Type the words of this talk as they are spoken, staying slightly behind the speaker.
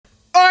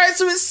Alright,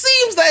 so it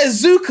seems that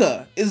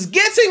Izuka is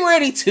getting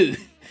ready to.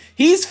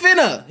 He's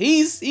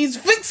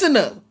fixing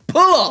to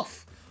pull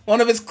off one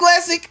of his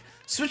classic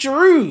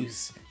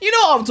switcheroos. You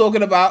know what I'm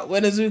talking about,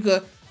 when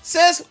Izuka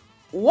says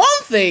one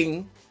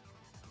thing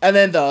and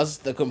then does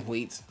the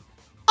complete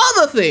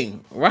other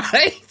thing,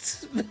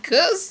 right?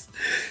 Because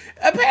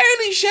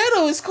apparently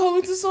Shadow is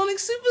coming to Sonic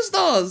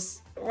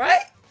Superstars,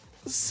 right?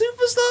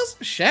 Superstars?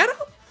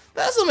 Shadow?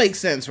 That doesn't make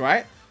sense,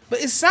 right? But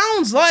it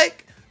sounds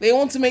like they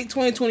want to make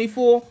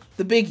 2024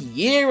 the big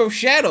year of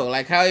Shadow,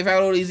 like how they've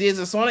had all these years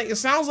of Sonic. It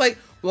sounds like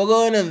we're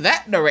going in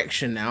that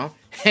direction now,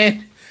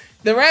 and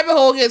the rabbit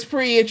hole gets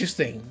pretty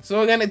interesting.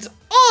 So again, it's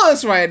all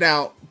this right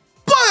now.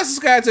 But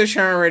subscribe to the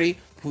channel already.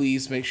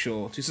 Please make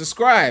sure to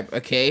subscribe,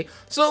 okay?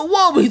 So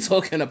what are we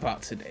talking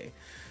about today?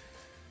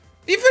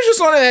 The official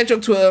Sonic the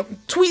Hedgehog Twitter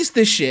tweets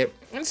this shit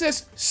and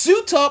says,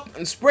 suit up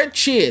and spread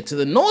cheer to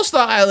the North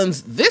Star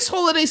Islands this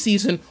holiday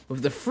season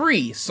with the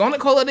free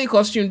Sonic Holiday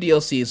Costume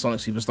DLC in Sonic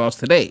Superstars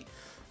today.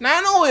 Now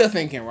I know what you're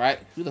thinking, right?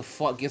 Who the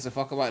fuck gives a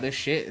fuck about this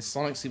shit? It's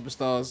Sonic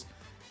Superstars,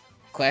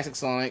 Classic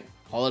Sonic,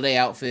 holiday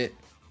outfit.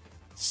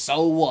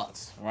 So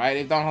what, right?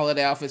 They've done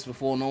holiday outfits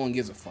before, no one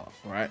gives a fuck,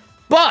 right?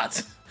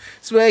 But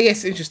it's where it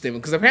gets interesting,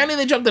 because apparently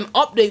they dropped an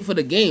update for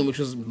the game, which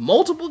was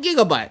multiple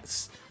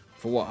gigabytes.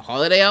 For what,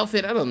 holiday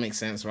outfit? That doesn't make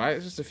sense, right?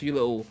 It's just a few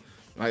little,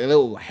 like a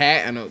little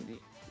hat and a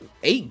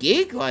 8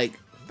 gig? Like,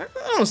 that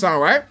don't sound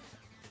right.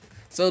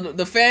 So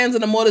the fans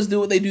and the modders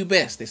do what they do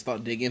best. They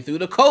start digging through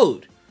the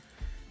code.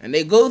 And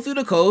they go through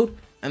the code,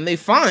 and they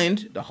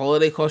find the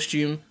holiday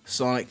costume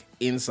Sonic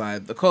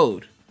inside the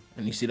code.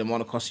 And you see the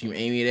model costume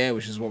Amy there,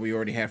 which is what we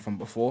already had from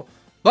before.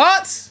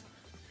 But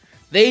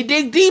they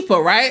dig deeper,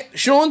 right?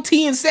 Sean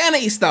T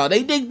Insanity style.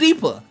 They dig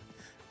deeper.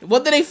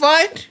 What did they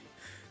find?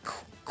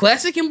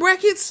 Classic in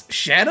brackets,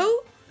 Shadow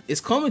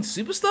is coming to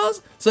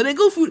Superstars. So they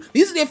go through,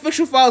 these are the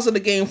official files of the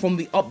game from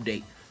the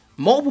update.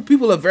 Multiple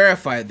people have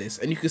verified this,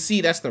 and you can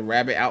see that's the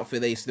rabbit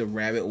outfit. They see the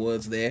rabbit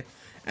words there.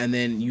 And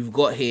then you've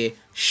got here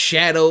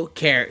Shadow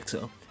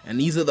character. And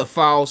these are the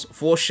files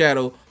for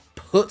Shadow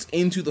put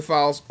into the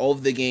files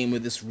of the game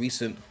with this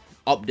recent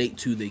update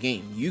to the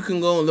game. You can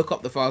go and look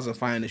up the files and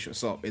find this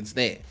yourself. It's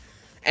there.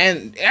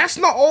 And that's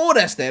not all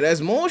that's there.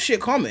 There's more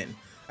shit coming.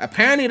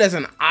 Apparently there's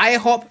an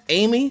IHOP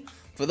Amy.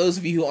 For those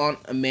of you who aren't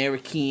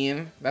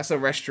American, that's a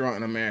restaurant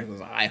in America.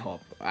 It's IHOP.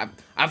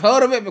 I've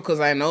heard of it because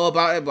I know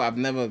about it, but I've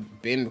never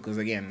been because,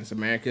 again, it's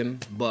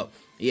American. But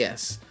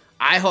yes,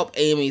 IHOP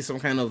Amy, some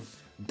kind of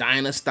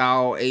diner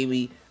style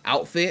Amy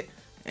outfit.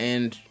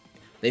 And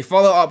they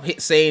follow up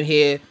saying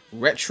here,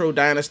 retro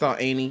diner style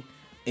Amy,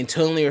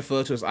 internally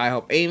referred to as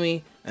IHOP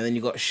Amy. And then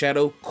you got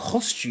Shadow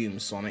costume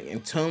Sonic,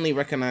 internally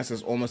recognized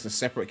as almost a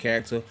separate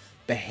character,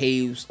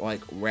 behaves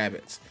like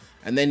rabbits.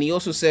 And then he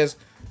also says,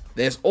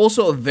 there's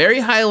also a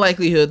very high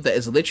likelihood that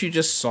it's literally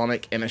just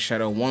Sonic in a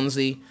Shadow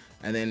onesie,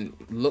 and then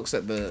looks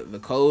at the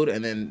code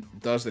and then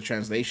does the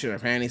translation.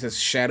 Apparently it says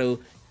Shadow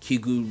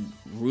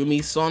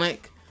Kigurumi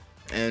Sonic,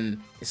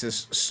 and it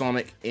says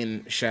Sonic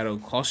in Shadow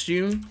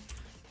costume.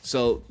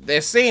 So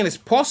they're saying it's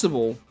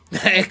possible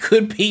that it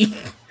could be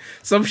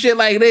some shit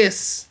like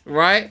this,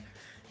 right?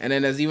 And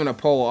then there's even a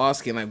poll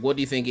asking, like, what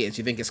do you think it is?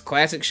 You think it's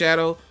classic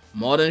Shadow,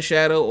 modern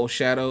Shadow,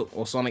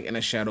 or Sonic in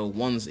a Shadow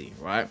onesie,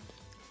 right?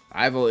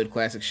 I voted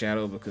classic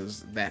Shadow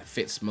because that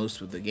fits most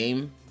with the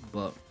game,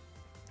 but,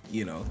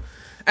 you know.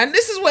 And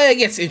this is where it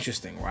gets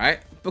interesting, right?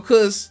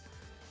 Because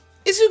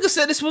Izuka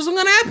said this wasn't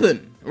going to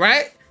happen,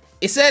 right?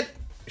 It said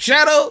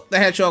Shadow the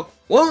Hedgehog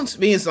won't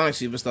be in Sonic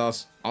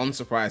Superstars,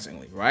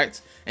 unsurprisingly, right?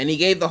 And he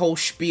gave the whole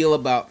spiel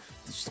about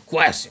it's the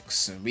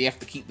classics, and we have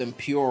to keep them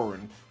pure,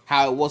 and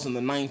how it was in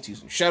the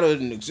 90s. And Shadow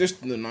didn't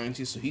exist in the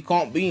 90s, so he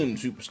can't be in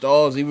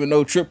Superstars, even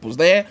though Trip was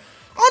there.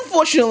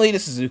 Unfortunately,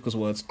 this is Izuka's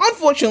words.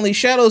 Unfortunately,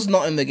 Shadow's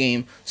not in the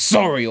game.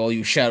 Sorry, all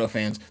you Shadow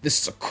fans. This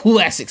is a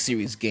classic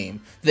series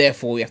game.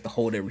 Therefore, we have to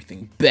hold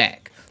everything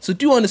back. So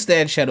do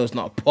understand Shadow's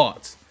not a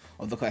part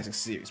of the classic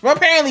series. But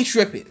apparently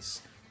Trip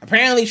is.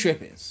 Apparently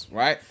Trip is,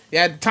 right? You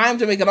had time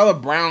to make another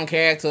brown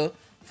character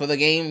for the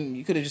game.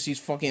 You could have just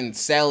used fucking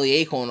Sally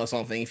Acorn or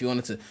something if you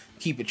wanted to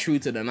keep it true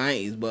to the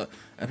 90s. But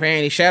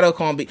apparently Shadow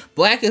can't be.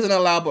 Black isn't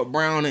allowed, but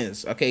brown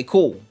is. Okay,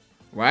 cool.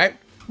 Right?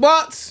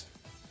 But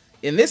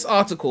in this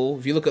article,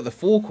 if you look at the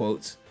full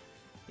quotes,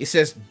 it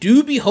says,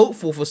 do be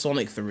hopeful for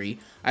Sonic 3.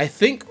 I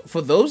think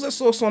for those that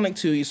saw Sonic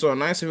 2, you saw a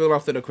nice reveal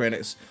after the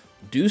credits.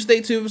 Do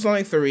stay tuned for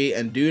Sonic 3,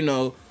 and do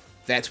know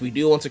that we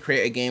do want to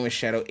create a game with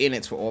Shadow in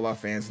it for all our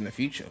fans in the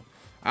future.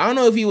 I don't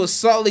know if he was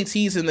subtly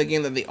teasing the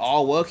game that they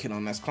are working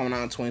on that's coming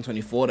out in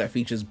 2024 that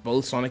features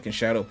both Sonic and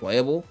Shadow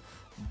playable,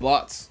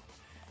 but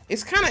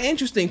it's kind of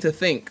interesting to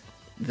think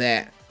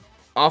that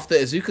after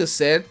Izuka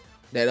said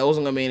that there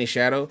wasn't going to be any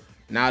Shadow,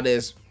 now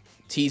there's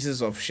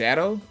teasers of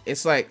Shadow.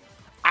 It's like,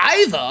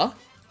 either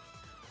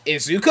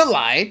Izuka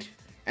lied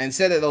and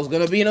said that there was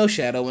going to be no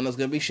Shadow when there's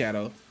going to be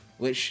Shadow,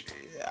 which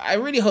I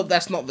really hope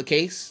that's not the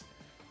case.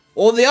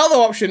 Or the other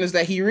option is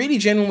that he really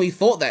genuinely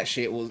thought that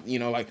shit was, you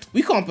know, like,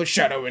 we can't put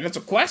Shadow in, it's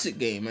a classic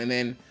game. And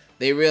then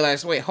they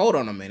realized, wait, hold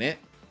on a minute.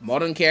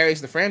 Modern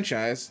carries the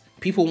franchise.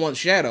 People want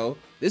Shadow.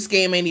 This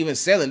game ain't even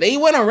selling. They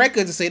went on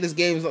record to say this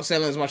game is not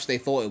selling as much as they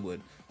thought it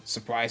would.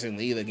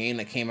 Surprisingly, the game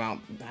that came out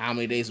how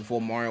many days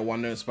before Mario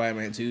Wonder and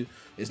Spider-Man 2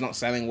 is not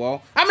selling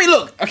well. I mean,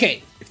 look,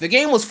 okay, if the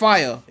game was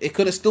fire, it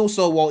could have still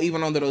sold well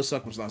even under those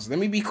circumstances. Let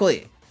me be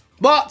clear.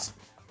 But,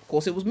 of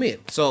course, it was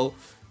mid. So,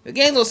 the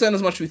game's not selling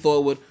as much as we thought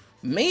it would.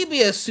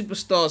 Maybe a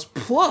Superstars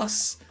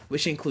Plus,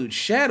 which includes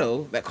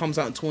Shadow, that comes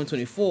out in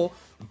 2024,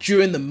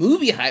 during the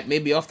movie hype,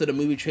 maybe after the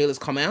movie trailers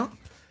come out,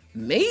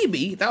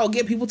 maybe that'll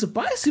get people to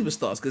buy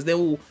Superstars, because they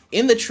will,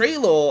 in the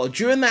trailer or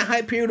during that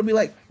hype period, will be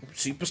like,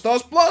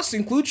 Superstars Plus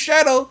includes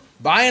Shadow,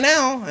 buy it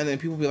now. And then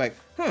people will be like,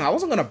 I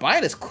wasn't going to buy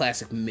this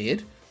classic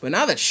mid, but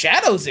now that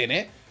Shadow's in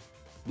it,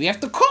 we have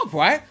to cop,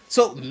 right?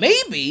 So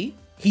maybe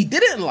he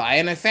didn't lie,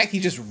 and in fact, he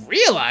just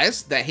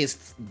realized that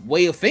his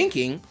way of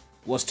thinking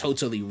was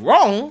totally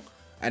wrong,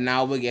 and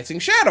now we're getting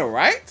Shadow,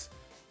 right?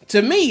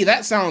 To me,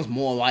 that sounds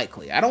more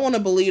likely. I don't want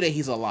to believe that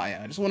he's a liar.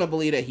 I just want to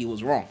believe that he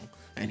was wrong.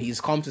 And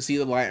he's come to see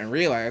the light and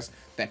realize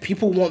that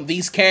people want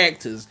these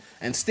characters,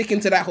 and sticking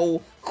to that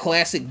whole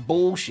classic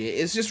bullshit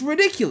is just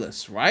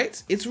ridiculous,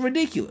 right? It's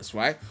ridiculous,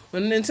 right?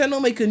 When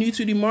Nintendo make a new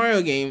 2D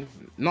Mario game,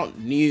 not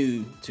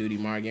new 2D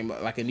Mario game,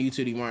 but like a new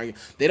 2D Mario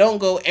game, they don't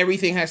go,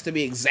 everything has to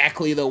be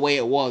exactly the way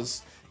it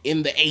was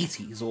in the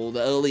 80s or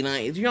the early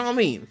 90s, you know what I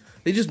mean?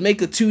 They just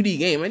make a 2D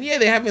game, and yeah,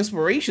 they have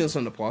inspirations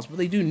from the past, but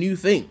they do new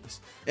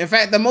things. In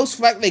fact, the most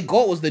flack they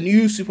got was the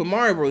new Super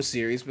Mario Bros.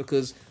 Series,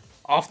 because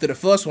after the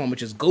first one,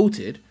 which is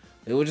goated,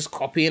 they were just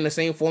copying the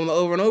same formula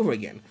over and over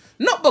again.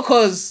 Not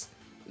because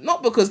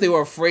they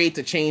were afraid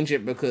to change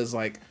it because,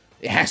 like,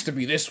 it has to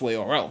be this way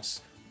or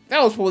else.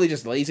 That was probably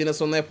just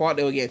laziness on their part.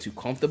 They were getting too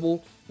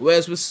comfortable.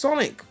 Whereas with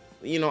Sonic,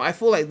 you know, I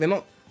feel like they're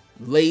not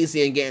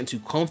lazy and getting too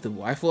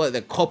comfortable. I feel like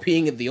they're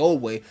copying it the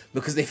old way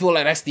because they feel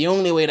like that's the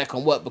only way that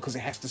can work because it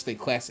has to stay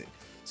classic.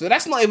 So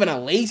that's not even a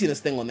laziness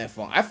thing on their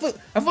part. I feel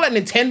like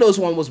Nintendo's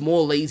one was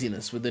more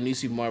laziness with the new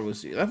Super Mario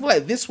series. I feel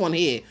like this one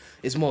here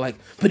is more like,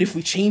 but if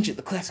we change it,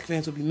 the classic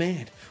fans will be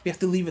mad. We have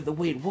to leave it the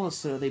way it was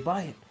so they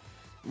buy it.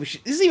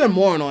 Which is even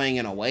more annoying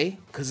in a way,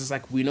 because it's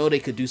like, we know they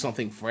could do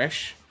something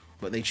fresh,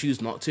 but they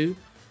choose not to.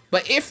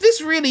 But if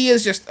this really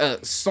is just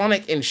a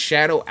Sonic and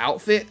Shadow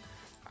outfit,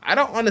 I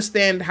don't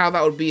understand how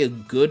that would be a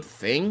good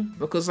thing,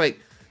 because like,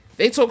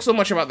 they talk so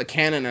much about the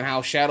canon and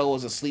how Shadow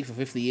was asleep for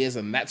 50 years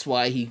and that's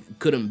why he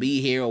couldn't be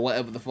here or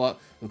whatever the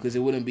fuck, because it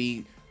wouldn't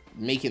be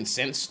making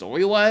sense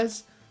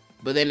story-wise.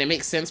 But then it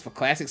makes sense for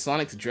classic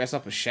Sonic to dress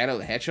up as Shadow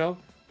the Hedgehog.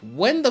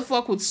 When the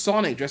fuck would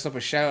Sonic dress up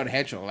as Shadow the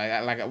Hedgehog?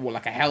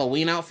 Like a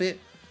Halloween outfit?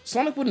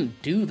 Sonic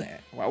wouldn't do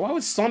that. Why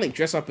would Sonic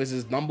dress up as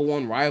his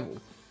 #1 rival?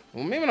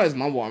 Well, maybe not his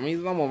 #1. I mean,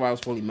 his #1 rival's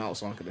probably Mount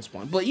Sonic at this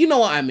point. But you know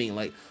what I mean,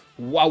 like,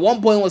 at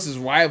one point was his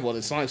rival,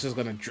 and Sonic's just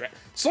gonna dress.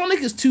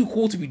 Sonic is too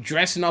cool to be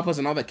dressing up as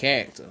another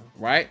character,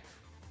 right?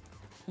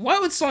 Why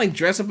would Sonic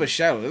dress up as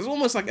Shadow? It's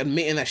almost like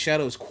admitting that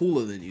Shadow is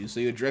cooler than you, so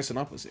you're dressing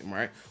up as him,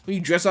 right? When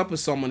you dress up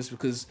as someone, it's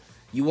because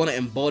you want to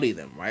embody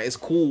them, right? It's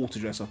cool to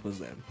dress up as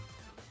them.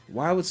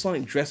 Why would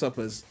Sonic dress up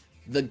as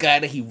the guy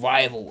that he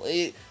rival?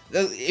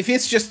 If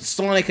it's just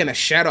Sonic in a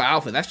Shadow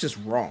outfit, that's just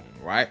wrong,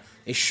 right?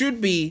 It should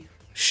be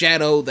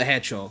Shadow the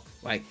Hedgehog,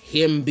 like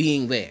him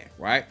being there,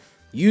 right?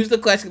 Use the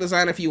classic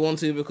design if you want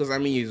to, because I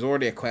mean, he's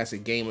already a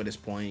classic game at this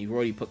point. You've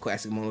already put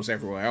classic models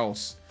everywhere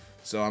else.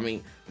 So I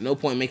mean, no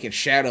point making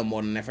Shadow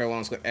modern if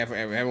everyone's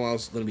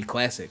gonna be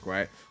classic,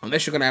 right?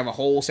 Unless you're gonna have a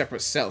whole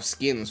separate set of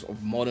skins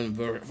of modern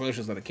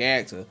versions of the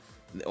character,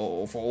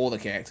 or for all the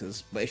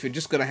characters. But if you're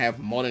just gonna have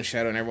modern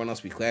Shadow and everyone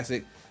else be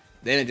classic,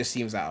 then it just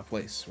seems out of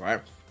place, right?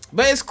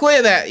 But it's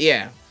clear that,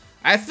 yeah,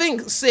 I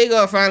think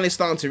SEGA are finally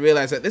starting to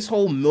realize that this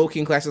whole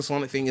milking classic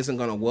Sonic thing isn't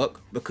gonna work,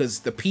 because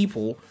the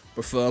people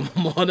prefer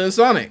modern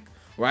Sonic,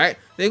 right?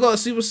 They got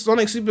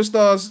Sonic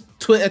Superstars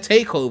Twitter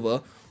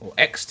takeover, or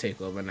X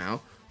takeover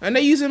now, and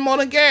they're using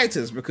modern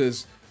characters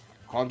because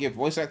can't give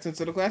voice acting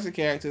to the classic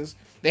characters.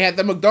 They had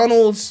the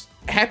McDonald's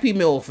Happy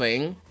Meal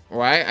thing,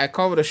 right? I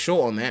covered a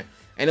short on that,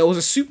 and it was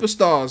a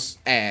Superstars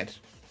ad,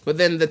 but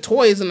then the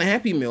toys in the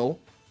Happy Meal,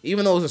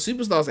 even though it was a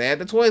Superstars ad,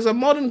 the toys are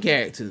modern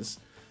characters.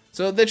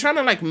 So they're trying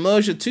to like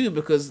merge the two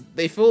because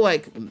they feel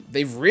like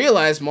they've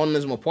realized modern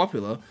is more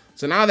popular.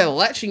 So now they're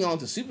latching on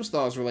to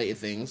Superstars related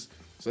things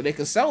so they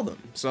can sell them.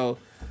 So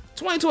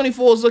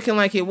 2024 is looking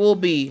like it will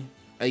be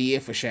a year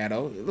for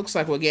Shadow. It looks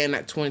like we're getting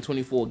that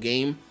 2024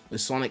 game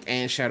with Sonic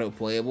and Shadow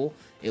playable.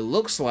 It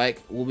looks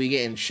like we'll be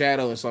getting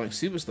Shadow and Sonic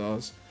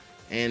Superstars.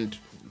 And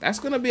that's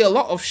going to be a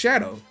lot of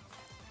Shadow.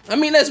 I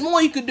mean, there's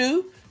more you could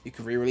do. You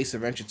could re-release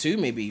Adventure 2,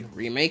 maybe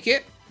remake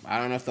it. I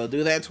don't know if they'll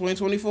do that in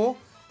 2024.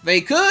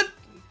 They could.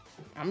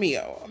 I mean,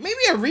 maybe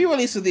a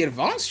re-release of the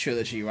Advanced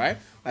Trilogy, right?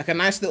 Like a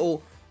nice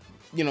little,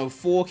 you know,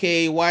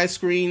 4K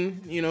widescreen,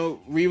 you know,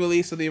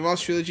 re-release of the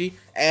Advanced Trilogy.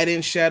 Add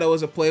in Shadow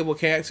as a playable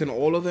character in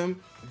all of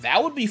them.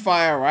 That would be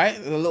fire, right?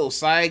 A little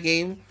side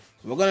game.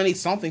 We're going to need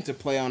something to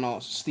play on our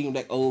Steam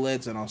Deck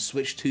OLEDs and our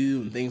Switch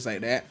 2 and things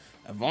like that.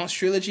 Advanced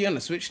Trilogy on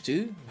the Switch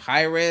 2.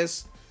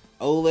 High-res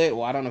OLED.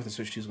 Well, I don't know if the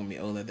Switch 2 is going to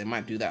be OLED. They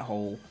might do that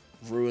whole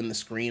ruin the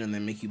screen and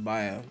then make you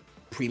buy a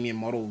premium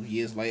model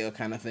years later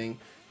kind of thing.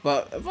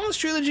 But Advanced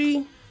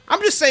Trilogy,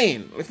 I'm just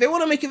saying, if they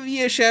want to make it the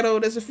year Shadow,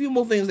 there's a few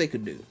more things they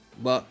could do.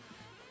 But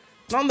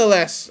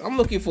nonetheless, I'm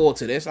looking forward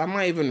to this. I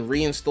might even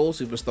reinstall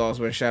Superstars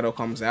when Shadow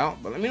comes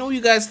out. But let me know what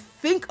you guys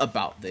think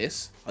about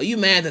this. Are you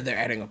mad that they're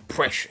adding a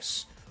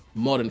precious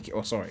modern,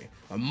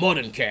 a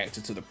modern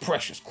character to the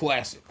precious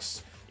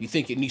classics? Do you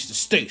think it needs to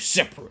stay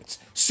separate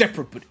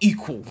but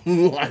equal?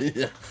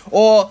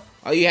 Or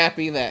are you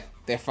happy that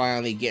they're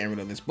finally getting rid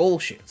of this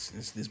bullshit,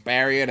 this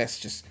barrier that's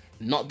just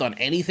not done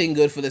anything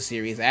good for the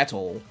series at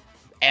all,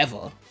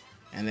 ever,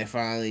 and they're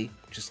finally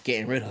just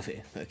getting rid of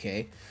it,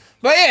 okay?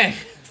 But yeah,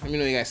 let me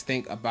know what you guys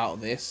think about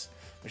this.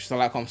 Make sure to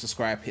like, comment,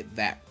 subscribe, hit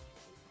that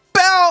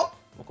bell.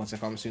 More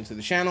content coming soon to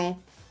the channel.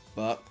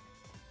 But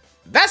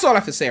that's all I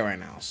have to say right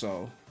now.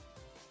 So,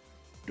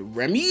 the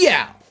Remy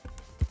out.